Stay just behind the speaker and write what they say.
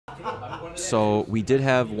So we did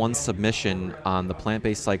have one submission on the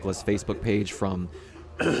Plant-Based Cyclist Facebook page from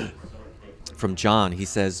John. He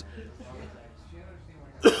says,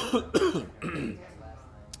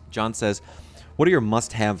 John says, what are your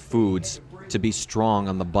must-have foods to be strong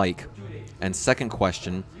on the bike? And second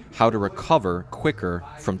question, how to recover quicker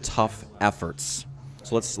from tough efforts.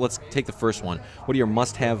 So let's take the first one. What are your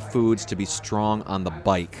must-have foods to be strong on the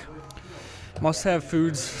bike? Must-have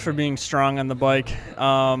foods for being strong on the bike.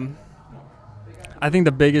 I think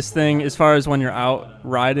the biggest thing as far as when you're out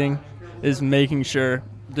riding is making sure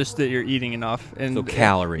just that you're eating enough. And so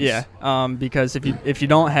calories. Yeah. Because if you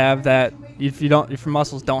don't have that, if your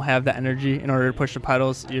muscles don't have the energy in order to push the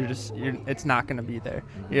pedals, it's not going to be there.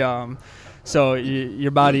 So your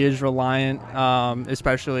body is reliant,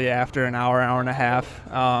 especially after an hour and a half,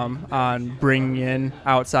 on bringing in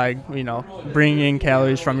bringing in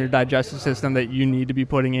calories from your digestive system that you need to be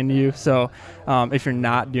putting into you. So if you're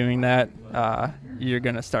not doing that, you're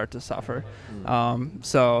going to start to suffer.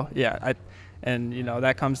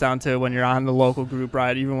 That comes down to when you're on the local group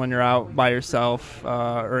ride, even when you're out by yourself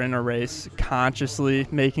or in a race, consciously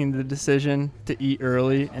making the decision to eat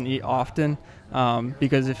early and eat often.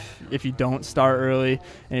 Because if you don't start early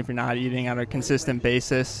and if you're not eating on a consistent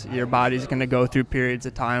basis, your body's going to go through periods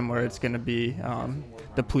of time where it's going to be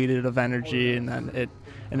depleted of energy, and then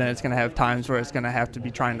it's going to have times where it's going to have to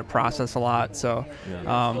be trying to process a lot. So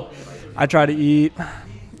I try to eat.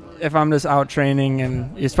 If I'm just out training,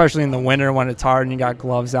 and especially in the winter when it's hard and you got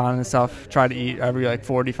gloves on and stuff, try to eat every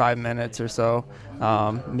 45 minutes or so.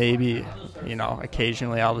 Maybe,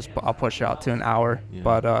 occasionally I'll push it out to an hour. Yeah.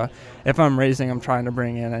 But if I'm racing, I'm trying to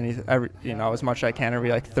bring in as much as I can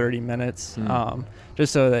every 30 minutes,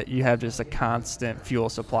 just so that you have just a constant fuel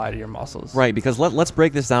supply to your muscles. Right, because let's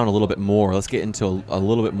break this down a little bit more. Let's get into a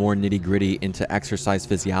little bit more nitty-gritty into exercise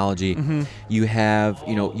physiology. Mm-hmm. You have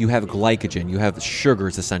glycogen, you have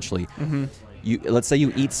sugars essentially. Mm-hmm. Let's say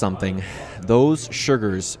you eat something, those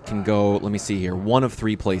sugars can go, let me see here, one of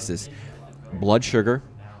three places: blood sugar,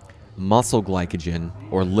 muscle glycogen,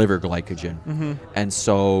 or liver glycogen. Mm-hmm. And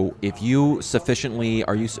so if you're sufficiently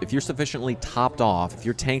topped off, if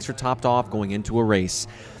your tanks are topped off going into a race,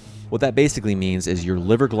 what that basically means is your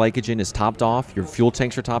liver glycogen is topped off, your fuel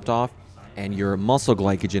tanks are topped off, and your muscle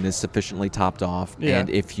glycogen is sufficiently topped off. Yeah. And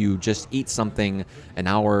if you just eat something an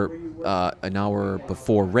hour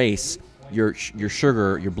before race, your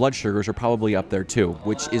blood sugars are probably up there too,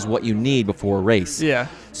 which is what you need before a race. Yeah.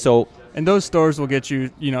 So. And those stores will get you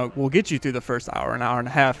through the first hour and a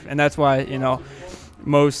half. And that's why,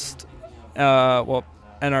 most,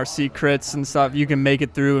 NRC crits and stuff, you can make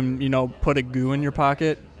it through and, put a goo in your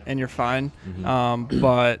pocket and you're fine. Mm-hmm.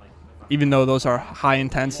 But even though those are high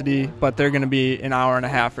intensity, but they're going to be an hour and a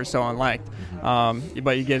half or so in length. Mm-hmm.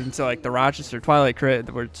 But you get into the Rochester Twilight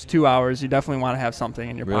crit where it's 2 hours, you definitely want to have something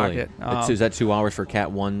in your pocket. Is that 2 hours for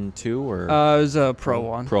Cat 1, 2? Or? It was a Pro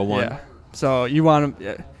 1. Pro 1? Yeah. So you want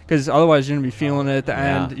to... Because otherwise you're going to be feeling it at the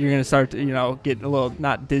end. You're going to start to, get a little,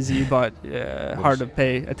 not dizzy, but hard to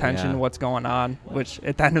pay attention to what's going on, which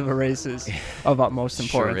at the end of a race is of utmost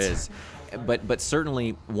importance. Sure is. But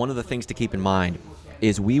certainly one of the things to keep in mind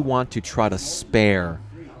is we want to try to spare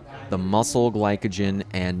the muscle glycogen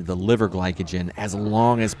and the liver glycogen as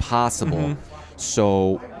long as possible. Mm-hmm.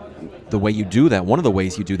 So the way you do that, one of the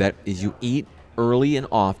ways you do that is you eat early and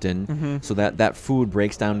often, mm-hmm. so that food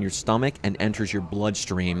breaks down in your stomach and enters your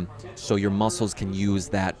bloodstream, so your muscles can use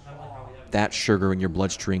that sugar in your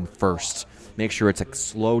bloodstream first. Make sure it's a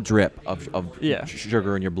slow drip of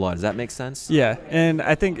sugar in your blood. Does that make sense? Yeah, and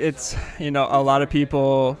I think it's, a lot of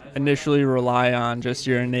people initially rely on just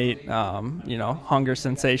your innate, hunger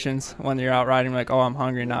sensations when you're out riding, like, oh, I'm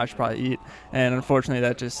hungry now, I should probably eat. And unfortunately,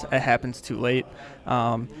 it happens too late.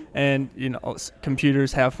 And,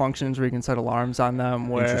 computers have functions where you can set alarms on them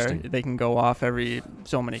where they can go off every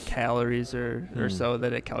so many calories or so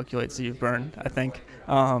that it calculates that you've burned, I think.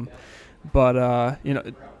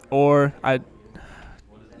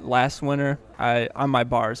 Last winter, on my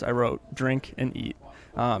bars, I wrote drink and eat.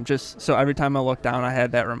 Just so every time I look down, I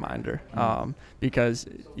had that reminder. Because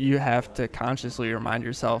you have to consciously remind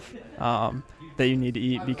yourself that you need to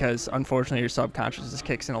eat, because unfortunately your subconscious just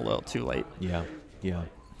kicks in a little too late. Yeah.